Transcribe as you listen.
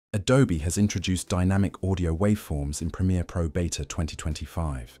Adobe has introduced Dynamic Audio Waveforms in Premiere Pro Beta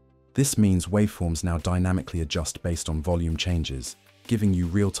 2025. This means waveforms now dynamically adjust based on volume changes, giving you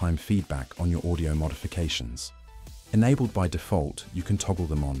real-time feedback on your audio modifications. Enabled by default, you can toggle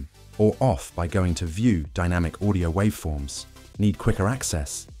them on or off by going to View Dynamic Audio Waveforms. Need quicker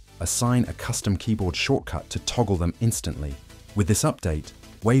access? Assign a custom keyboard shortcut to toggle them instantly. With this update,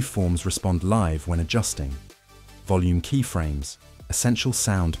 waveforms respond live when adjusting. Volume keyframes, essential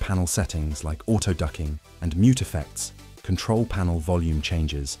sound panel settings like auto ducking and mute effects, control panel volume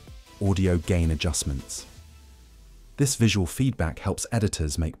changes, audio gain adjustments. This visual feedback helps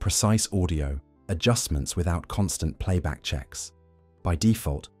editors make precise audio adjustments without constant playback checks. By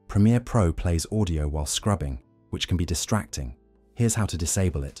default, Premiere Pro plays audio while scrubbing, which can be distracting. Here's how to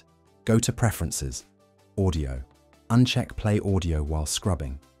disable it. Go to Preferences, Audio. Uncheck Play Audio while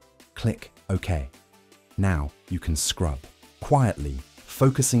scrubbing. Click OK. Now you can scrub quietly,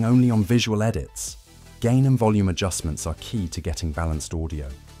 focusing only on visual edits. Gain and volume adjustments are key to getting balanced audio.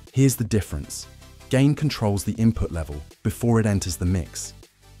 Here's the difference. Gain controls the input level before it enters the mix.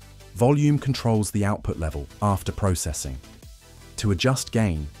 Volume controls the output level after processing. To adjust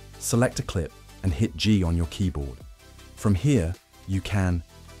gain, select a clip and hit G on your keyboard. From here, you can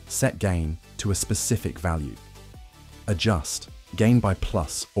set gain to a specific value. Adjust gain by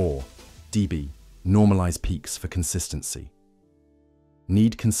plus or dB. Normalize peaks for consistency.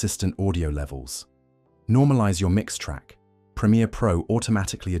 Need consistent audio levels. Normalize your mix track. Premiere Pro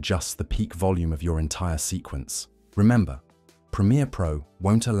automatically adjusts the peak volume of your entire sequence. Remember, Premiere Pro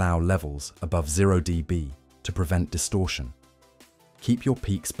won't allow levels above 0 dB to prevent distortion. Keep your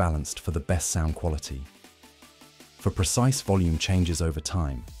peaks balanced for the best sound quality. For precise volume changes over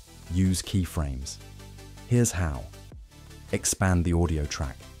time, use keyframes. Here's how. Expand the audio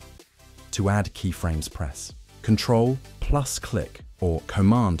track. To add keyframes, press Ctrl plus click or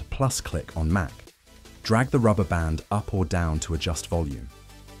Command plus click on Mac. Drag the rubber band up or down to adjust volume.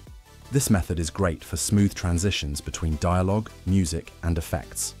 This method is great for smooth transitions between dialogue, music, and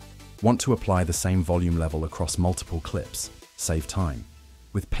effects. Want to apply the same volume level across multiple clips? Save time.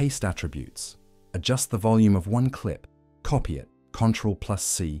 With paste attributes, adjust the volume of one clip, copy it, Ctrl plus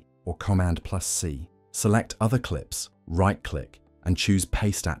C or Command plus C. Select other clips, right-click, and choose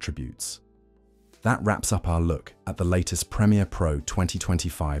Paste Attributes. That wraps up our look at the latest Premiere Pro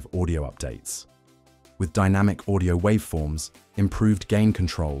 2025 audio updates. With dynamic audio waveforms, improved gain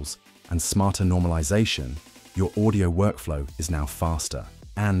controls, and smarter normalization, your audio workflow is now faster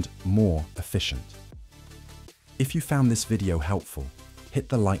and more efficient. If you found this video helpful, hit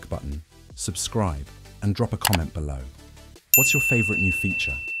the like button, subscribe, and drop a comment below. What's your favorite new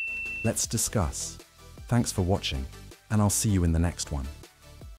feature? Let's discuss. Thanks for watching, and I'll see you in the next one.